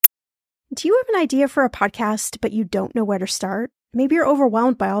Do you have an idea for a podcast, but you don't know where to start? Maybe you're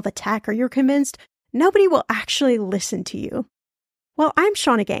overwhelmed by all the tech, or you're convinced nobody will actually listen to you. Well, I'm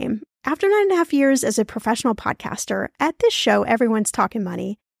Shauna Game. After 9.5 years as a professional podcaster, at this show, everyone's talking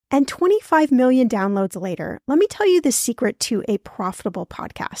money, and 25 million downloads later, let me tell you the secret to a profitable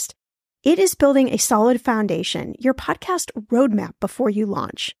podcast. It is building a solid foundation, your podcast roadmap before you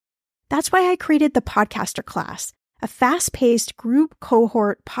launch. That's why I created the Podcaster Class, a fast-paced group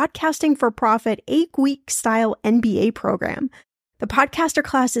cohort podcasting for profit 8-week style MBA program. The Podcaster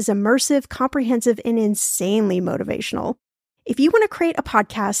Class is immersive, comprehensive, and insanely motivational. If you want to create a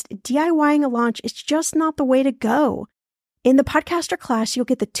podcast, DIYing a launch is just not the way to go. In the Podcaster Class, you'll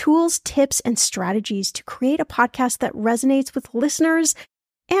get the tools, tips, and strategies to create a podcast that resonates with listeners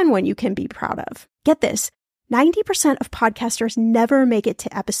and one you can be proud of. Get this, 90% of podcasters never make it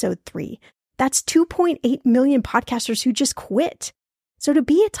to episode 3. That's 2.8 million podcasters who just quit. So to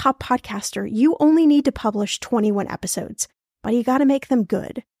be a top podcaster, you only need to publish 21 episodes, but you got to make them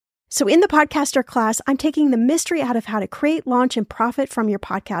good. So in the Podcaster Class, I'm taking the mystery out of how to create, launch, and profit from your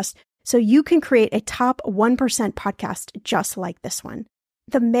podcast so you can create a top 1% podcast just like this one.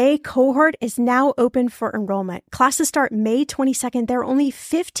 The May cohort is now open for enrollment. Classes start May 22nd. There are only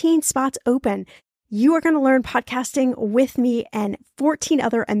 15 spots open. You are going to learn podcasting with me and 14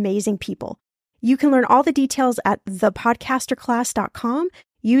 other amazing people. You can learn all the details at thepodcasterclass.com.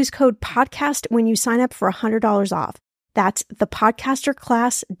 Use code PODCAST when you sign up for $100 off. That's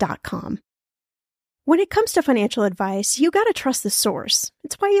thepodcasterclass.com. When it comes to financial advice, you got to trust the source.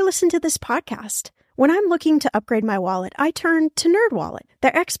 It's why you listen to this podcast. When I'm looking to upgrade my wallet, I turn to NerdWallet.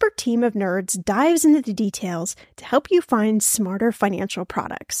 Their expert team of nerds dives into the details to help you find smarter financial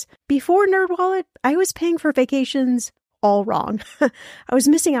products. Before NerdWallet, I was paying for vacations all wrong. I was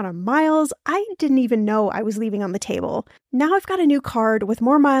missing out on miles I didn't even know I was leaving on the table. Now I've got a new card with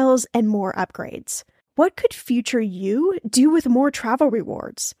more miles and more upgrades. What could future you do with more travel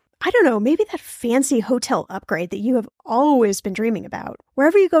rewards? I don't know, maybe that fancy hotel upgrade that you have always been dreaming about.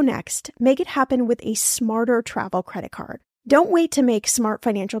 Wherever you go next, make it happen with a smarter travel credit card. Don't wait to make smart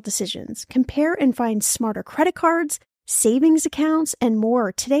financial decisions. Compare and find smarter credit cards, savings accounts, and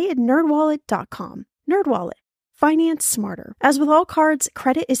more today at nerdwallet.com. NerdWallet. Finance smarter. As with all cards,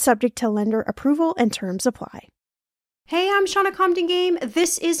 credit is subject to lender approval and terms apply. Hey, I'm Shauna Compton Game.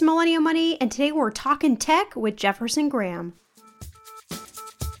 This is Millennial Money, and today we're talking tech with Jefferson Graham.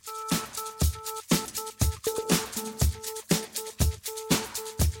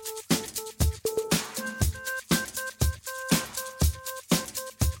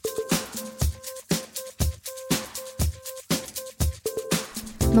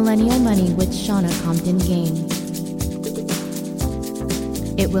 Millennial Money with Shauna Compton Game.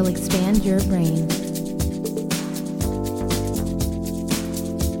 It will expand your brain.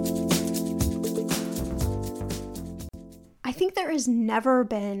 I think there has never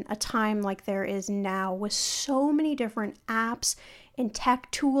been a time like there is now with so many different apps and tech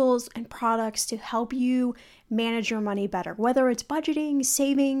tools and products to help you manage your money better, whether it's budgeting,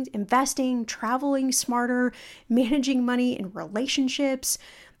 savings, investing, traveling smarter, managing money in relationships,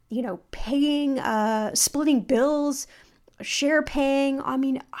 paying, splitting bills, share paying. I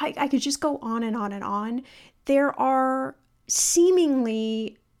mean, I could just go on and on and on. There are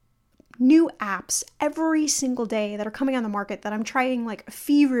seemingly new apps every single day that are coming on the market that I'm trying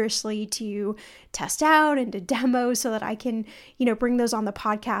feverishly to test out and to demo so that I can, bring those on the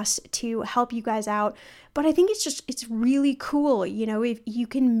podcast to help you guys out. But I think it's really cool, if you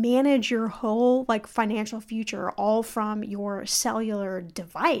can manage your whole financial future all from your cellular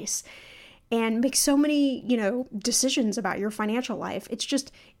device and make so many, decisions about your financial life. It's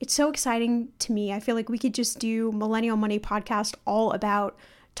so exciting to me. I feel like we could just do Millennial Money podcast all about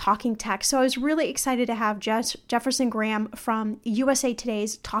Talking Tech. So I was really excited to have Jefferson Graham from USA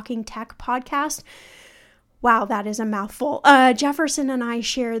Today's Talking Tech podcast. Wow, that is a mouthful. Jefferson and I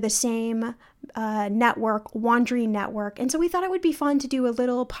share the same network, Wandry Network. And so we thought it would be fun to do a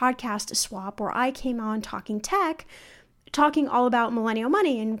little podcast swap where I came on Talking Tech, talking all about millennial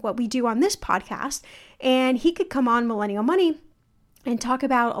money and what we do on this podcast. And he could come on Millennial Money and talk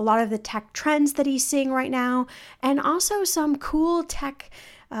about a lot of the tech trends that he's seeing right now, and also some cool tech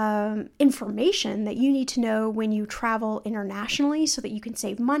information that you need to know when you travel internationally so that you can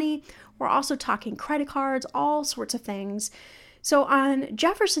save money. We're also talking credit cards, all sorts of things. So on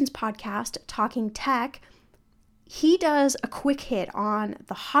Jefferson's podcast, Talking Tech, he does a quick hit on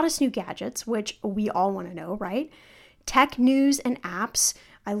the hottest new gadgets, which we all want to know, right? Tech news and apps.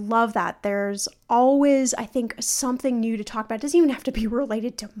 I love that. There's always, I think, something new to talk about. It doesn't even have to be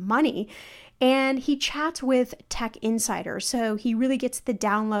related to money. and he chats with tech insiders. So he really gets the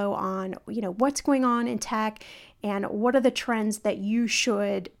down low on, what's going on in tech and what are the trends that you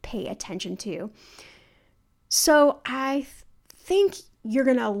should pay attention to. So I think you're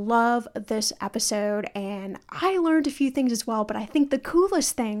going to love this episode, and I learned a few things as well, but I think the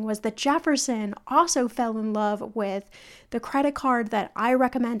coolest thing was that Jefferson also fell in love with the credit card that I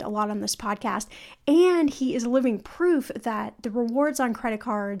recommend a lot on this podcast, and he is living proof that the rewards on credit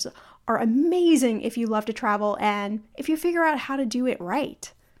cards are amazing if you love to travel and if you figure out how to do it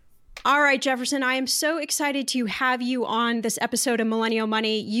right. All right, Jefferson, I am so excited to have you on this episode of Millennial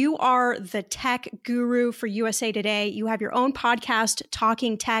Money. You are the tech guru for USA Today. You have your own podcast,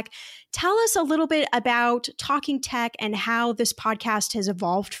 Talking Tech. Tell us a little bit about Talking Tech and how this podcast has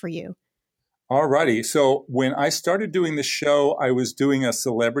evolved for you. All righty. So when I started doing the show, I was doing a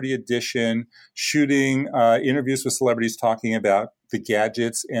celebrity edition, shooting interviews with celebrities talking about the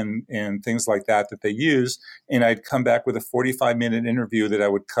gadgets and things like that they use. And I'd come back with a 45-minute interview that I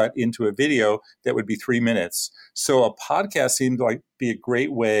would cut into a video that would be 3 minutes. So a podcast seemed like be a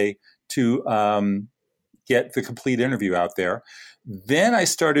great way to get the complete interview out there. Then I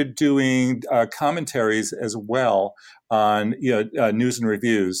started doing commentaries as well on news and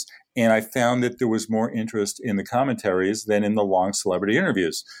reviews. And I found that there was more interest in the commentaries than in the long celebrity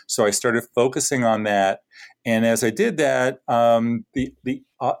interviews. So I started focusing on that. And as I did that, the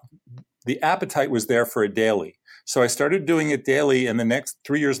appetite was there for a daily. So I started doing it daily. And the next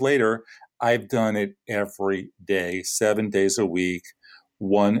 3 years later, I've done it every day, 7 days a week,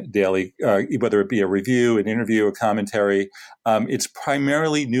 one daily, whether it be a review, an interview, a commentary. It's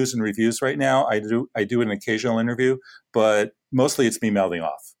primarily news and reviews right now. I do an occasional interview, but mostly it's me mouthing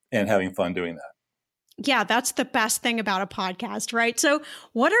off and having fun doing that. Yeah, that's the best thing about a podcast, right? So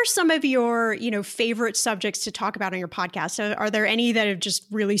what are some of your, favorite subjects to talk about on your podcast? Are there any that have just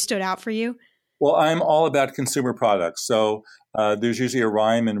really stood out for you? Well, I'm all about consumer products. So there's usually a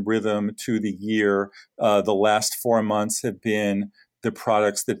rhyme and rhythm to the year. The last 4 months have been the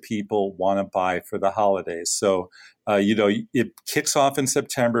products that people want to buy for the holidays. So, it kicks off in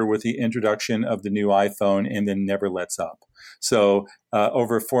September with the introduction of the new iPhone and then never lets up. So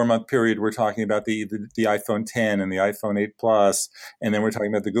over a 4-month period, we're talking about the iPhone 10 and the iPhone 8 Plus, and then we're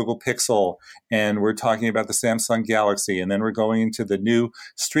talking about the Google Pixel, and we're talking about the Samsung Galaxy, and then we're going into the new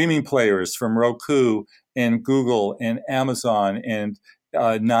streaming players from Roku and Google and Amazon, and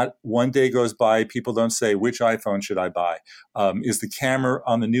not one day goes by, people don't say, which iPhone should I buy? Is the camera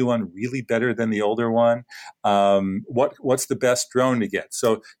on the new one really better than the older one? What's the best drone to get?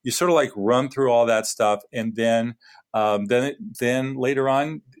 So you sort of like run through all that stuff, and then later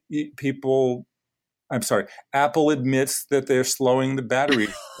on, Apple admits that they're slowing the battery,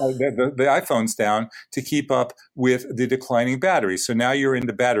 the iPhones down to keep up with the declining battery. So now you're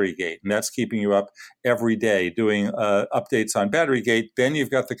into Batterygate, and that's keeping you up every day doing updates on Batterygate. Then you've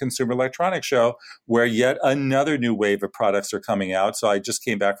got the Consumer Electronics Show, where yet another new wave of products are coming out. So I just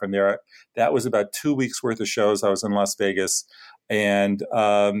came back from there. That was about 2 weeks worth of shows. I was in Las Vegas, and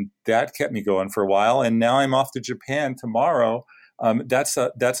that kept me going for a while. And now I'm off to Japan tomorrow. That's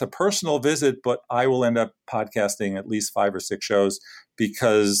a personal visit, but I will end up podcasting at least 5 or 6 shows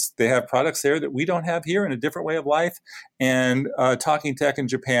because they have products there that we don't have here in a different way of life. And Talking Tech in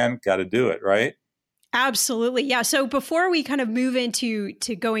Japan, got to do it, right? Absolutely. Yeah. So before we kind of move into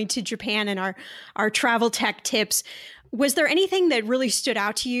going to Japan and our travel tech tips, was there anything that really stood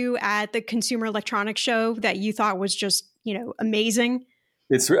out to you at the Consumer Electronics Show that you thought was just, amazing?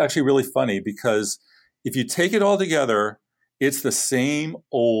 It's actually really funny because if you take it all together, it's the same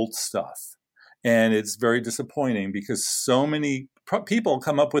old stuff. And it's very disappointing because so many people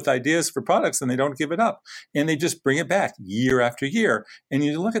come up with ideas for products and they don't give it up. And they just bring it back year after year. And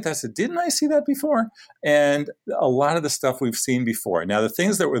you look at that and say, didn't I see that before? And a lot of the stuff we've seen before. Now, the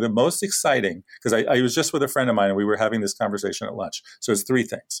things that were the most exciting, because I was just with a friend of mine and we were having this conversation at lunch. So it's 3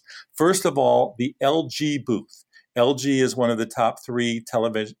 things. First of all, the LG booth. LG is one of the top 3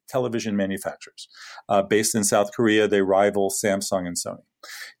 television manufacturers. Based in South Korea, they rival Samsung and Sony.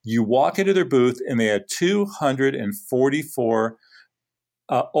 You walk into their booth, and they had 244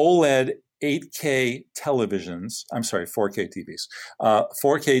 OLED 8K televisions. I'm sorry, 4K TVs.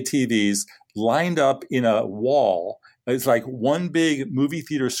 4K TVs lined up in a wall. It's like one big movie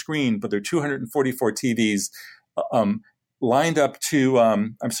theater screen, but there are 244 TVs lined up to,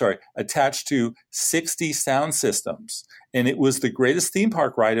 attached to 60 sound systems. And it was the greatest theme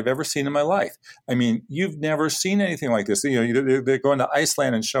park ride I've ever seen in my life. I mean, you've never seen anything like this. They're going to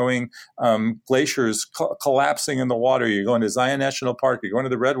Iceland and showing glaciers collapsing in the water. You're going to Zion National Park. You're going to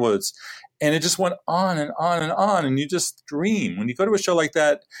the Redwoods. And it just went on and on and on. And you just dream. When you go to a show like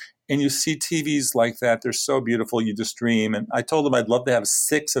that and you see TVs like that. They're so beautiful. You just dream. And I told them I'd love to have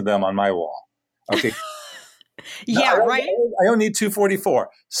 6 of them on my wall. Okay. No, Yeah, right? I don't need 244.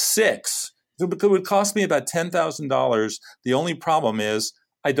 6. It would cost me about $10,000. The only problem is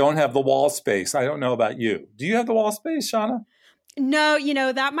I don't have the wall space. I don't know about you. Do you have the wall space, Shauna?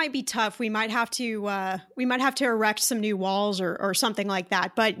 No, that might be tough. We might have to erect some new walls or something like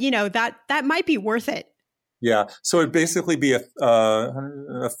that. But that might be worth it. Yeah. So it'd basically be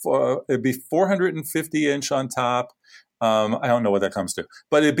it'd be 450 inch on top. I don't know what that comes to,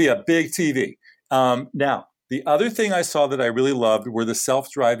 but it'd be a big TV. Now, the other thing I saw that I really loved were the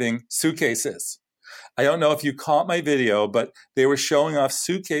self-driving suitcases. I don't know if you caught my video, but they were showing off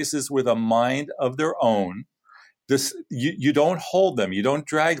suitcases with a mind of their own. You don't hold them, you don't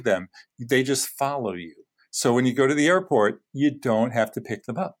drag them, they just follow you. So when you go to the airport, you don't have to pick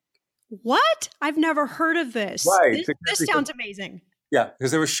them up. What? I've never heard of this. Right. This sounds amazing. Yeah,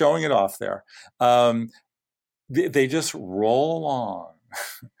 because they were showing it off there. They just roll along.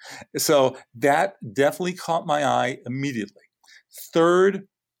 So that definitely caught my eye immediately. Third,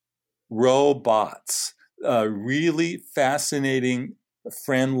 robots. Really fascinating,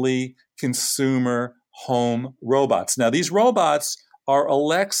 friendly consumer home robots. Now, these robots are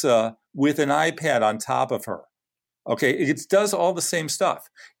Alexa with an iPad on top of her. Okay, it does all the same stuff.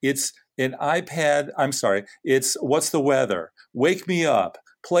 It's an iPad, it's what's the weather? Wake me up,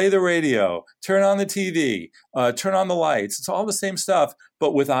 play the radio, turn on the TV, turn on the lights. It's all the same stuff,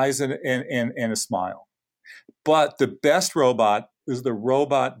 but with eyes and a smile. But the best robot is the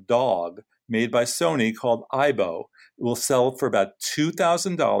robot dog made by Sony called Aibo. It will sell for about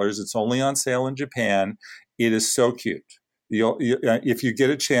 $2,000. It's only on sale in Japan. It is so cute. If you get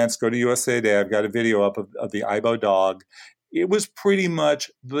a chance, go to USA Today. I've got a video up of the Aibo dog. It was pretty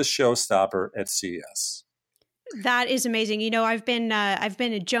much the showstopper at CES. That is amazing. I've been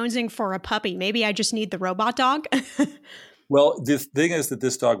jonesing for a puppy. Maybe I just need the robot dog. Well, the thing is that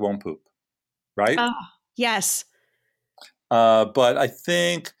this dog won't poop, right? Yes. But I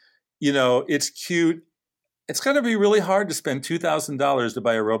think, it's cute. It's going to be really hard to spend $2,000 to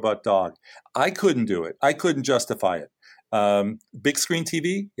buy a robot dog. I couldn't do it. I couldn't justify it. Big screen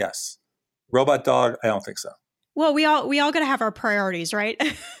TV, yes. Robot dog, I don't think so. Well, we all got to have our priorities, right?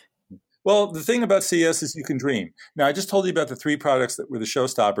 Well, the thing about CES is you can dream. Now, I just told you about the 3 products that were the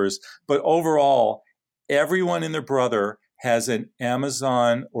showstoppers, but overall, everyone and their brother has an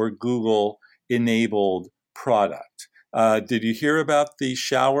Amazon or Google enabled product. Did you hear about the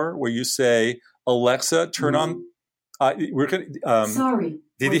shower where you say, Alexa, turn on? Sorry.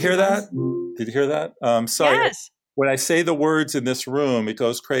 Did you hear that? Did you hear that? Sorry. Yes. When I say the words in this room, it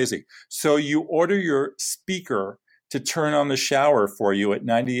goes crazy. So you order your speaker to turn on the shower for you at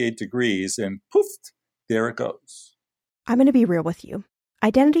 98 degrees, and poof, there it goes. I'm going to be real with you.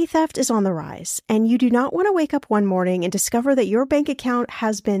 Identity theft is on the rise, and you do not want to wake up one morning and discover that your bank account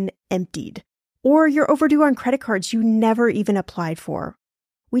has been emptied, or you're overdue on credit cards you never even applied for.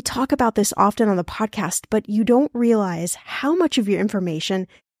 We talk about this often on the podcast, but you don't realize how much of your information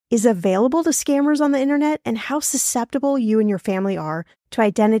is available to scammers on the internet and how susceptible you and your family are to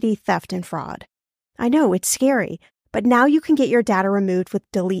identity theft and fraud. I know, it's scary, but now you can get your data removed with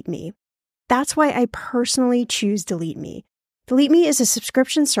Delete Me. That's why I personally choose Delete Me. Delete Me is a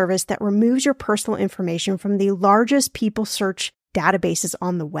subscription service that removes your personal information from the largest people search databases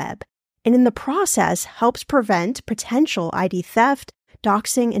on the web, and in the process helps prevent potential ID theft,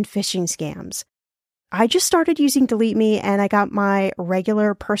 doxing, and phishing scams. I just started using Delete Me and I got my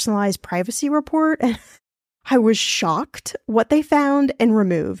regular personalized privacy report. I was shocked what they found and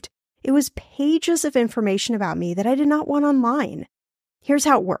removed. It was pages of information about me that I did not want online. Here's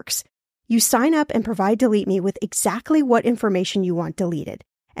how it works. You sign up and provide Delete Me with exactly what information you want deleted,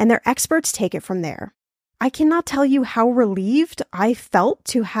 and their experts take it from there. I cannot tell you how relieved I felt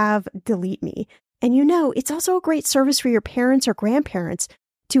to have Delete Me. And it's also a great service for your parents or grandparents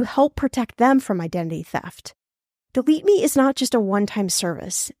to help protect them from identity theft. Delete Me is not just a one-time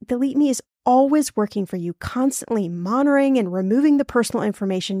service. Delete Me is always working for you, constantly monitoring and removing the personal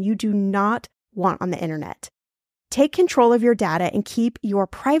information you do not want on the internet. Take control of your data and keep your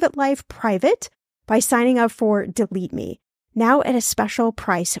private life private by signing up for Delete Me, now at a special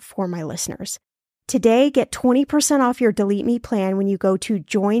price for my listeners. Today, get 20% off your Delete Me plan when you go to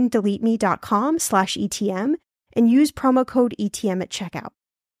joindeleteme.com/ETM and use promo code ETM at checkout.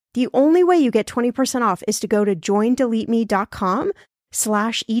 The only way you get 20% off is to go to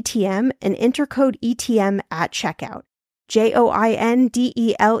joindeleteme.com/ETM and enter code ETM at checkout.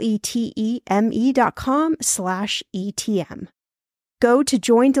 joindeleteme.com/ETM. Go to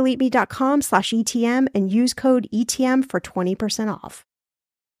joindeleteme.com/ETM and use code ETM for 20% off.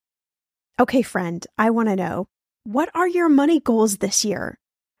 Okay, friend, I want to know, what are your money goals this year?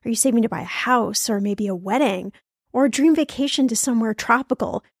 Are you saving to buy a house or maybe a wedding or a dream vacation to somewhere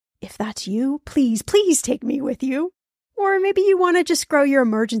tropical? If that's you, please, please take me with you. Or maybe you want to just grow your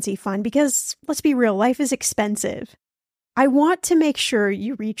emergency fund because, let's be real, life is expensive. I want to make sure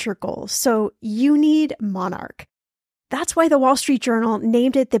you reach your goals, so you need Monarch. That's why the Wall Street Journal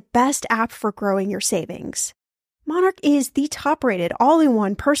named it the best app for growing your savings. Monarch is the top-rated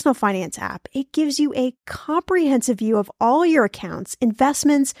all-in-one personal finance app. It gives you a comprehensive view of all your accounts,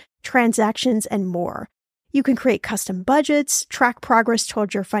 investments, transactions, and more. You can create custom budgets, track progress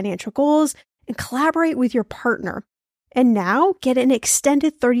towards your financial goals, and collaborate with your partner. And now, get an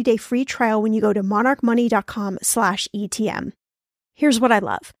extended 30-day free trial when you go to monarchmoney.com/ETM. Here's what I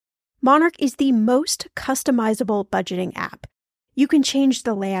love. Monarch is the most customizable budgeting app. You can change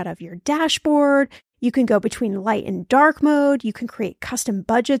the layout of your dashboard. You can go between light and dark mode. You can create custom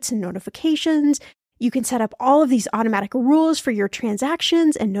budgets and notifications. You can set up all of these automatic rules for your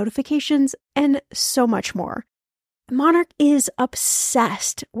transactions and notifications, and so much more. Monarch is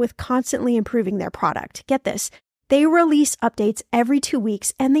obsessed with constantly improving their product. Get this. They release updates every 2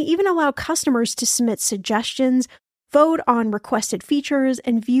 weeks, and they even allow customers to submit suggestions, vote on requested features,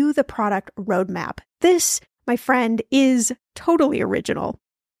 and view the product roadmap. This, my friend, is totally original.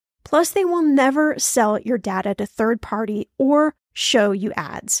 Plus, they will never sell your data to third party or show you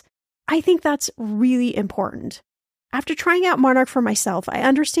ads. I think that's really important. After trying out Monarch for myself, I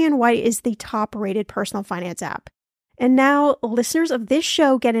understand why it is the top-rated personal finance app. And now, listeners of this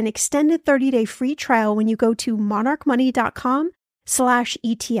show get an extended 30-day free trial when you go to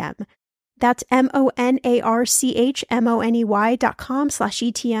monarchmoney.com/ETM. That's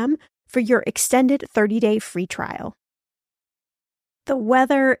monarchmoney.com/ETM for your extended 30-day free trial. The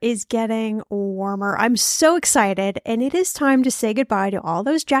weather is getting warmer. I'm so excited, and it is time to say goodbye to all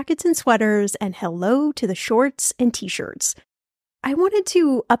those jackets and sweaters and hello to the shorts and t-shirts. I wanted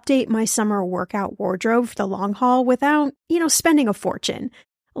to update my summer workout wardrobe for the long haul without, spending a fortune.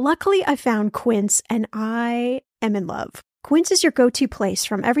 Luckily, I found Quince, and I am in love. Quince is your go-to place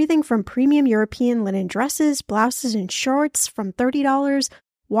from everything from premium European linen dresses, blouses, and shorts from $30,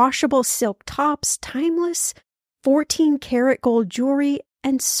 washable silk tops, timeless 14-karat gold jewelry,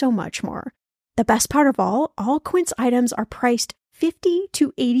 and so much more. The best part of all Quince items are priced 50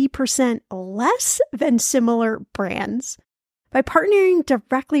 to 80% less than similar brands. By partnering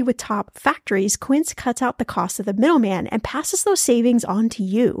directly with top factories, Quince cuts out the cost of the middleman and passes those savings on to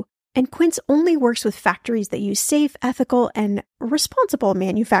you. And Quince only works with factories that use safe, ethical, and responsible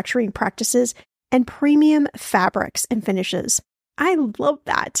manufacturing practices and premium fabrics and finishes. I love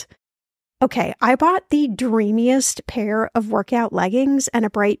that. Okay, I bought the dreamiest pair of workout leggings and a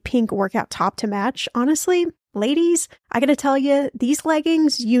bright pink workout top to match. Honestly, ladies, I gotta tell you, these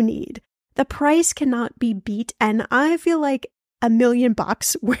leggings you need. The price cannot be beat, and I feel like $1 million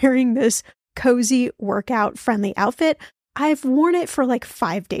wearing this cozy workout friendly outfit. I've worn it for like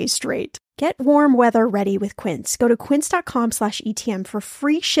 5 days straight. Get warm weather ready with Quince. Go to quince.com/ETM for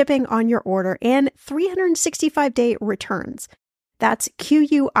free shipping on your order and 365-day returns. That's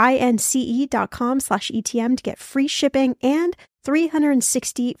QUINCE.com/ETM to get free shipping and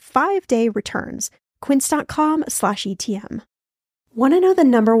 365-day returns. Quince.com/ETM. Want to know the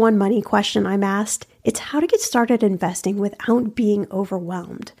number one money question I'm asked? It's how to get started investing without being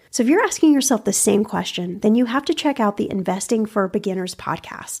overwhelmed. So if you're asking yourself the same question, then you have to check out the Investing for Beginners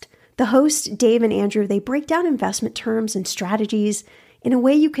podcast. The hosts, Dave and Andrew, they break down investment terms and strategies in a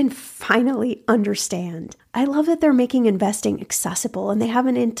way you can finally understand. I love that they're making investing accessible, and they have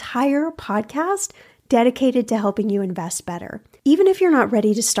an entire podcast dedicated to helping you invest better. Even if you're not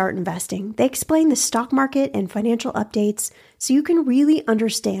ready to start investing, they explain the stock market and financial updates so you can really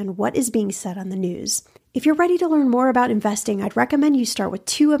understand what is being said on the news. If you're ready to learn more about investing, I'd recommend you start with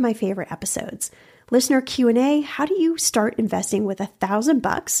 2 of my favorite episodes. Listener Q&A, how do you start investing with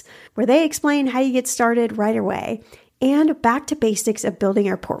 $1,000, where they explain how you get started right away, and Back to Basics of Building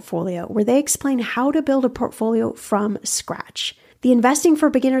Your Portfolio, where they explain how to build a portfolio from scratch. The Investing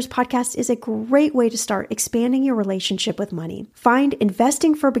for Beginners podcast is a great way to start expanding your relationship with money. Find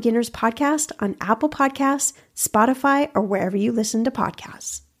Investing for Beginners podcast on Apple Podcasts, Spotify, or wherever you listen to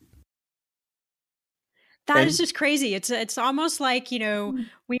podcasts. That is just crazy. It's almost like,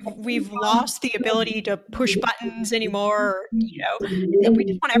 we've lost the ability to push buttons anymore. We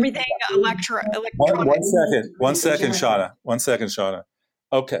just want everything electronic. One second, Shauna.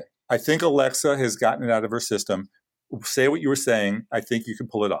 Okay. I think Alexa has gotten it out of her system. Say what you were saying. I think you can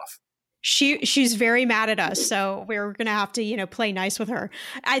pull it off. She's very mad at us, so we're gonna have to, play nice with her.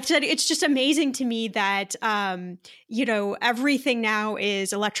 I said it's just amazing to me that everything now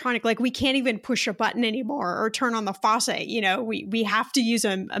is electronic. Like we can't even push a button anymore or turn on the faucet. We have to use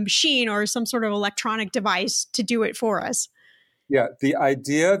a machine or some sort of electronic device to do it for us. Yeah, the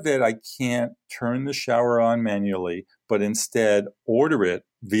idea that I can't turn the shower on manually, but instead order it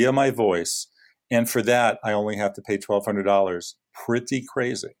via my voice, and for that I only have to pay $1,200. Pretty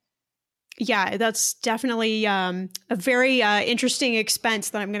crazy. Yeah, that's definitely a very interesting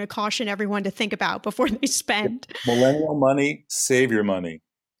expense that I'm going to caution everyone to think about before they spend. Millennial money, save your money,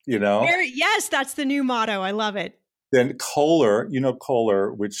 Yes, that's the new motto. I love it. Then Kohler,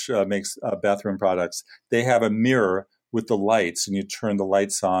 Kohler, which makes bathroom products, they have a mirror with the lights, and you turn the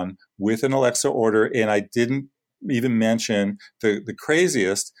lights on with an Alexa order. And I didn't even mention the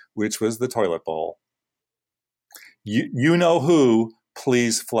craziest, which was the toilet bowl. You know who,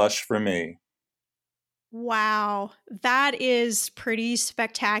 please flush for me. Wow, that is pretty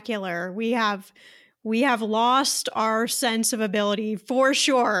spectacular. We have lost our sense of ability for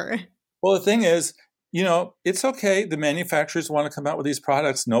sure. Well, the thing is, it's okay. The manufacturers want to come out with these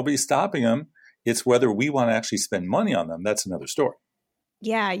products. Nobody's stopping them. It's whether we want to actually spend money on them. That's another story.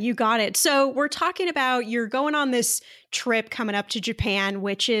 Yeah, you got it. So we're talking about you're going on this trip coming up to Japan,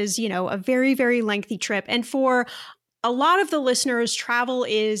 which is, a very, very lengthy trip. And for a lot of the listeners, travel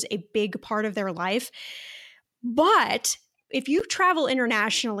is a big part of their life. But if you travel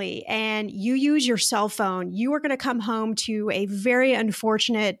internationally and you use your cell phone, you are going to come home to a very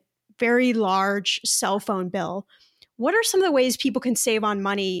unfortunate, very large cell phone bill. What are some of the ways people can save on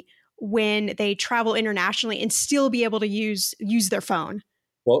money when they travel internationally and still be able to use their phone?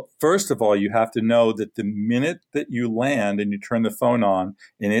 Well, first of all, you have to know that the minute that you land and you turn the phone on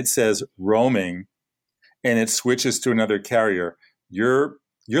and it says roaming and it switches to another carrier, you're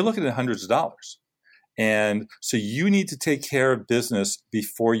looking at hundreds of dollars. And so you need to take care of business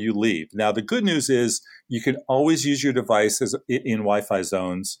before you leave. Now, the good news is you can always use your devices in Wi-Fi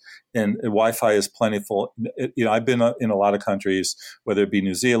zones, and Wi-Fi is plentiful. I've been in a lot of countries, whether it be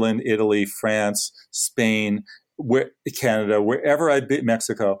New Zealand, Italy, France, Spain, Canada, wherever I've been,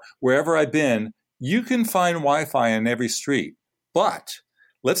 Mexico, wherever I've been, you can find Wi-Fi on every street. But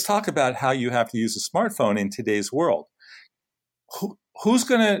let's talk about how you have to use a smartphone in today's world. Who's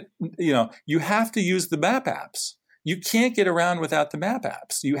going to, you have to use the map apps. You can't get around without the map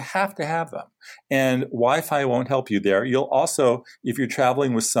apps. You have to have them. And Wi-Fi won't help you there. You'll also, if you're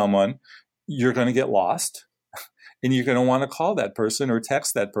traveling with someone, you're going to get lost. And you're going to want to call that person or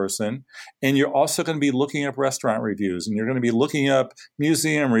text that person. And you're also going to be looking up restaurant reviews, and you're going to be looking up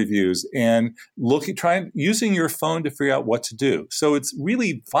museum reviews and using your phone to figure out what to do. So it's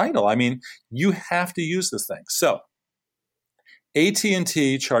really vital. I mean, you have to use this thing. So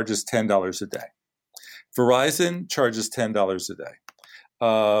AT&T charges $10 a day. Verizon charges $10 a day.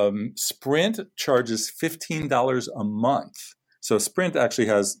 Sprint charges $15 a month. So Sprint actually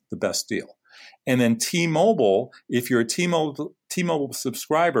has the best deal. And then T-Mobile, if you're a T-Mobile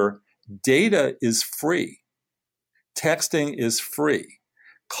subscriber, data is free. Texting is free.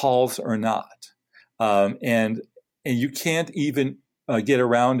 Calls are not. And you can't even get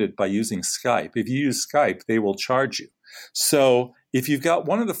around it by using Skype. If you use Skype, they will charge you. So if you've got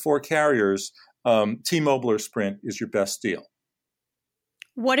one of the four carriers, T-Mobile or Sprint is your best deal.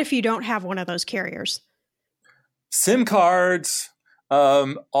 What if you don't have one of those carriers? SIM cards.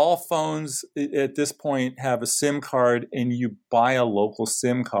 All phones at this point have a SIM card, and you buy a local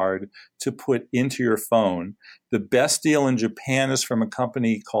SIM card to put into your phone. The best deal in Japan is from a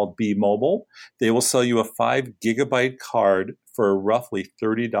company called B-Mobile. They will sell you a 5 gigabyte card for roughly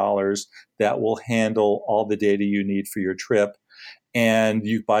 $30 that will handle all the data you need for your trip. And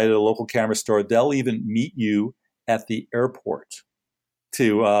you buy it at a local camera store. They'll even meet you at the airport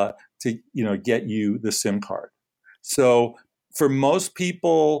to get you the SIM card. So for most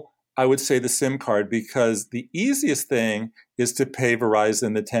people, I would say the SIM card, because the easiest thing is to pay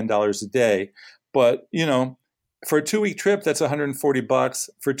Verizon the $10 a day. But, for a 2-week trip, that's $140.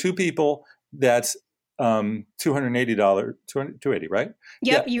 For two people, that's $280, $280, right?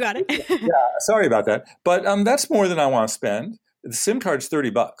 Yep, yeah. You got it. Yeah, sorry about that. But that's more than I want to spend. The SIM card's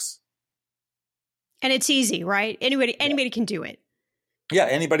 $30. And it's easy, right? Anybody can do it. Yeah,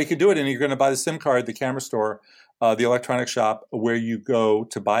 anybody can do it. And you're going to buy the SIM card, the camera store, the electronic shop where you go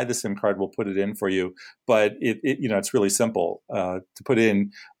to buy the SIM card will put it in for you. But it's really simple to put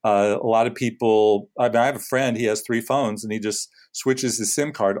in. A lot of people, I have a friend, he has 3 phones, and he just switches his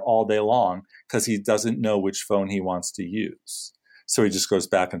SIM card all day long because he doesn't know which phone he wants to use. So he just goes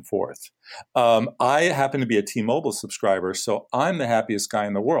back and forth. I happen to be a T-Mobile subscriber, so I'm the happiest guy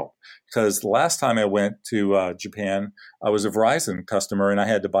in the world because the last time I went to Japan, I was a Verizon customer and I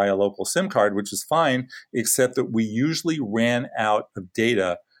had to buy a local SIM card, which is fine, except that we usually ran out of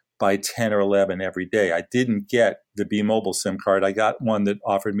data by 10 or 11 every day. I didn't get the B-Mobile SIM card. I got one that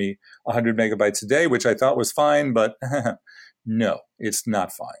offered me 100 megabytes a day, which I thought was fine, but no, it's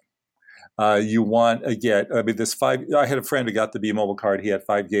not fine. You want to get, I mean, I had a friend who got the B-Mobile card. He had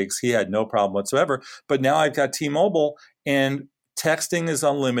 5 gigs. He had no problem whatsoever. But now I've got T-Mobile and texting is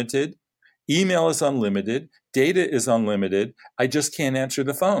unlimited. Email is unlimited. Data is unlimited. I just can't answer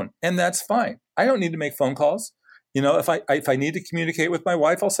the phone. And that's fine. I don't need to make phone calls. If I need to communicate with my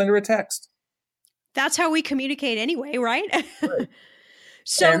wife, I'll send her a text. That's how we communicate anyway, right? Right.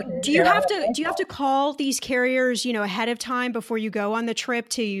 So do you have to call these carriers, ahead of time before you go on the trip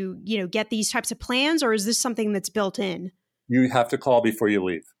to, get these types of plans, or is this something that's built in? You have to call before you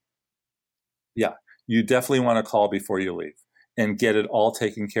leave. Yeah, you definitely want to call before you leave and get it all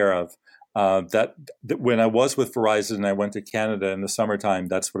taken care of. That when I was with Verizon and I went to Canada in the summertime,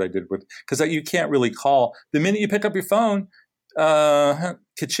 that's what I did because you can't really call. The minute you pick up your phone,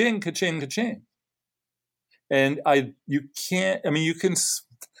 ka-ching, ka-ching, ka-ching. And you can,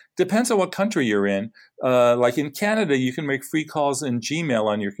 depends on what country you're in. Like in Canada, you can make free calls in Gmail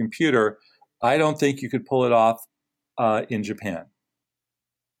on your computer. I don't think you could pull it off in Japan.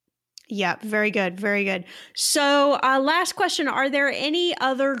 Yeah, very good. Very good. So last question, are there any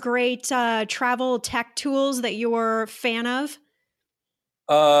other great travel tech tools that you're a fan of?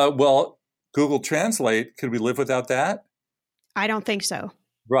 Well, Google Translate, could we live without that? I don't think so.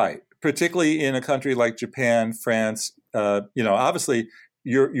 Right. Particularly in a country like Japan, France, obviously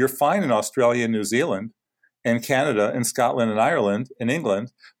you're fine in Australia and New Zealand and Canada and Scotland and Ireland and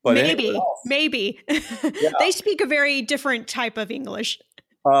England, but maybe Yeah. They speak a very different type of English.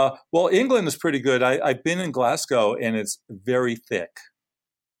 Well, England is pretty good. I've been in Glasgow and it's very thick,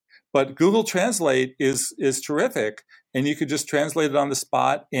 but Google Translate is terrific. And you could just translate it on the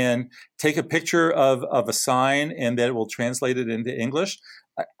spot and take a picture of a sign and then it will translate it into English.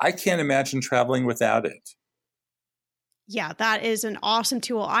 I can't imagine traveling without it. Yeah, that is an awesome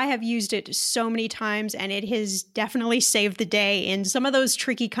tool. I have used it so many times and it has definitely saved the day in some of those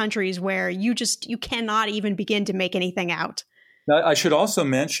tricky countries where you cannot even begin to make anything out. Now, I should also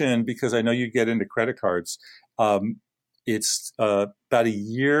mention, because I know you get into credit cards, it's about a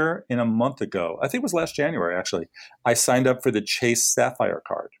year and a month ago, I think it was last January actually, I signed up for the Chase Sapphire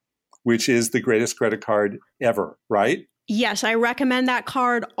card, which is the greatest credit card ever, right? Yes, I recommend that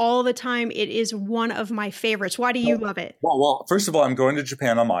card all the time. It is one of my favorites. Why do you love it? Well, first of all, I'm going to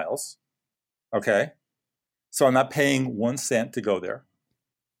Japan on miles. Okay. So I'm not paying 1 cent to go there.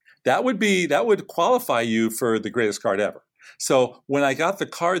 That would qualify you for the greatest card ever. So when I got the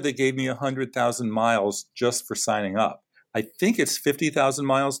card, they gave me 100,000 miles just for signing up. I think it's 50,000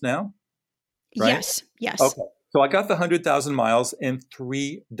 miles now. Right? Yes. Okay. So I got the 100,000 miles and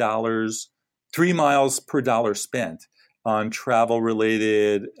 $3 miles per dollar spent on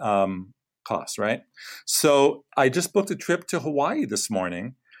travel-related costs, right? So I just booked a trip to Hawaii this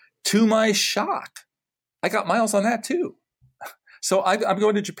morning. To my shock, I got miles on that too. So I'm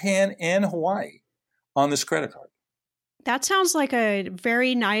going to Japan and Hawaii on this credit card. That sounds like a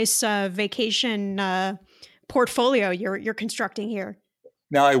very nice vacation portfolio you're constructing here.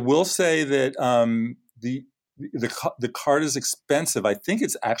 Now, I will say that the card is expensive. I think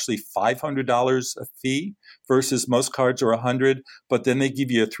it's actually $500 a fee versus most cards are $100. But then they give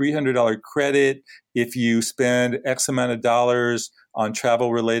you a $300 credit if you spend X amount of dollars on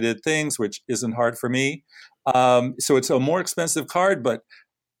travel related things, which isn't hard for me. So it's a more expensive card, but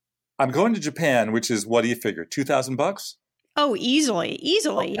I'm going to Japan, which is, what do you figure, $2,000? Oh, easily,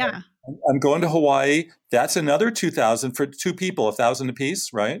 okay. Yeah. I'm going to Hawaii. That's another $2,000 for 2 people, $1,000 apiece,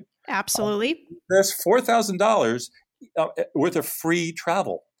 right? Absolutely. There's $4,000 worth of free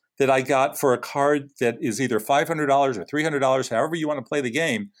travel that I got for a card that is either $500 or $300, however you want to play the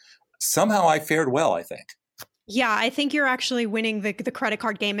game. Somehow I fared well, I think. Yeah, I think you're actually winning the credit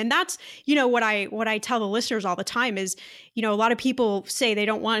card game. And that's, what I tell the listeners all the time is, a lot of people say they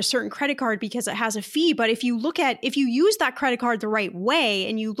don't want a certain credit card because it has a fee. But if you use that credit card the right way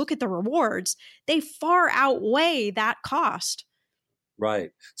and you look at the rewards, they far outweigh that cost. Right.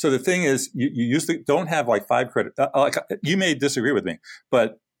 So the thing is, you don't have like 5 credit. You may disagree with me,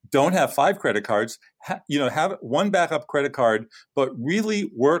 but don't have 5 credit cards, have one backup credit card, but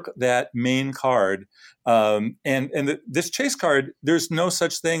really work that main card. This Chase card, there's no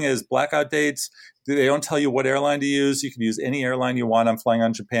such thing as blackout dates. They don't tell you what airline to use. You can use any airline you want. I'm flying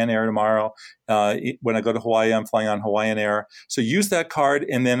on Japan Air tomorrow. When I go to Hawaii, I'm flying on Hawaiian Air. So use that card.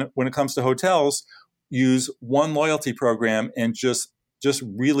 And then when it comes to hotels, use one loyalty program and just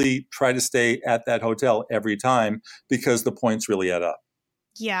really try to stay at that hotel every time, because the points really add up.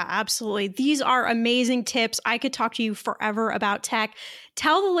 Yeah, absolutely. These are amazing tips. I could talk to you forever about tech.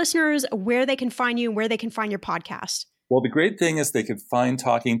 Tell the listeners where they can find you and where they can find your podcast. Well, the great thing is they could find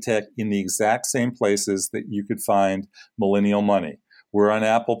Talking Tech in the exact same places that you could find Millennial Money. We're on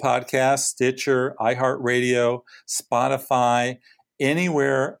Apple Podcasts, Stitcher, iHeartRadio, Spotify,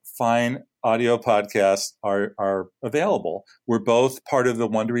 anywhere fine audio podcasts are available. We're both part of the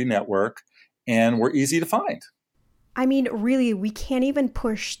Wondery network, and we're easy to find. I mean, really, we can't even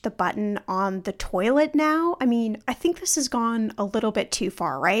push the button on the toilet now. I mean, I think this has gone a little bit too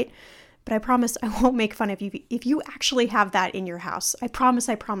far, right? But I promise I won't make fun of you if you actually have that in your house. I promise,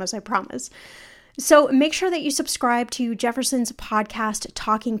 I promise, I promise. So make sure that you subscribe to Jefferson's podcast,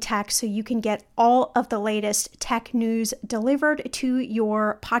 Talking Tech, so you can get all of the latest tech news delivered to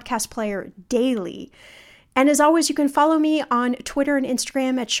your podcast player daily. And as always, you can follow me on Twitter and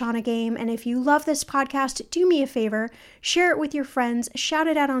Instagram at Shauna Game. And if you love this podcast, do me a favor, share it with your friends, shout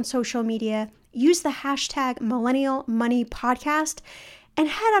it out on social media, use the hashtag Millennial Money Podcast, and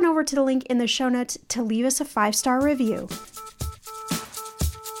head on over to the link in the show notes to leave us a 5-star review.